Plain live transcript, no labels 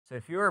So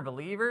if you're a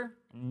believer,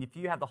 and if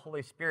you have the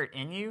Holy Spirit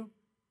in you,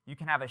 you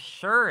can have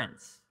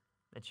assurance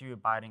that you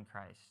abide in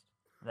Christ,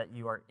 that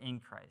you are in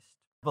Christ.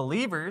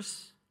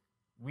 Believers,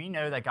 we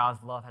know that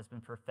God's love has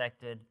been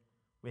perfected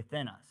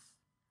within us,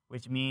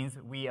 which means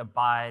we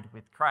abide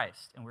with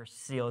Christ, and we're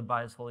sealed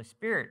by his Holy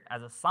Spirit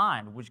as a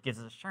sign, which gives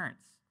us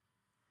assurance.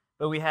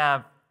 But we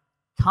have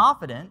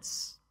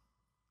confidence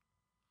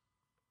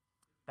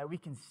that we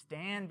can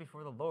stand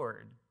before the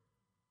Lord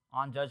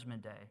on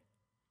Judgment Day.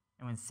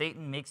 And when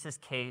Satan makes his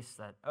case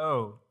that,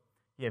 oh,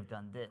 you have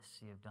done this,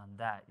 you have done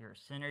that, you're a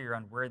sinner, you're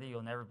unworthy,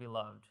 you'll never be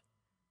loved,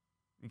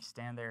 we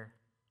stand there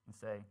and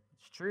say,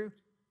 it's true,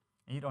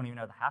 and you don't even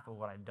know the half of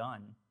what I've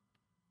done.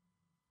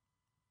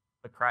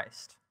 But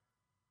Christ,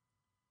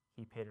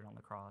 he paid it on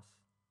the cross.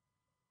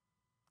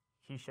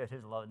 He showed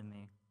his love to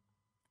me,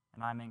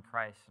 and I'm in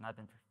Christ, and I've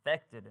been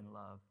perfected in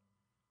love.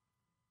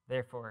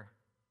 Therefore,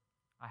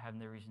 I have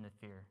no reason to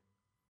fear.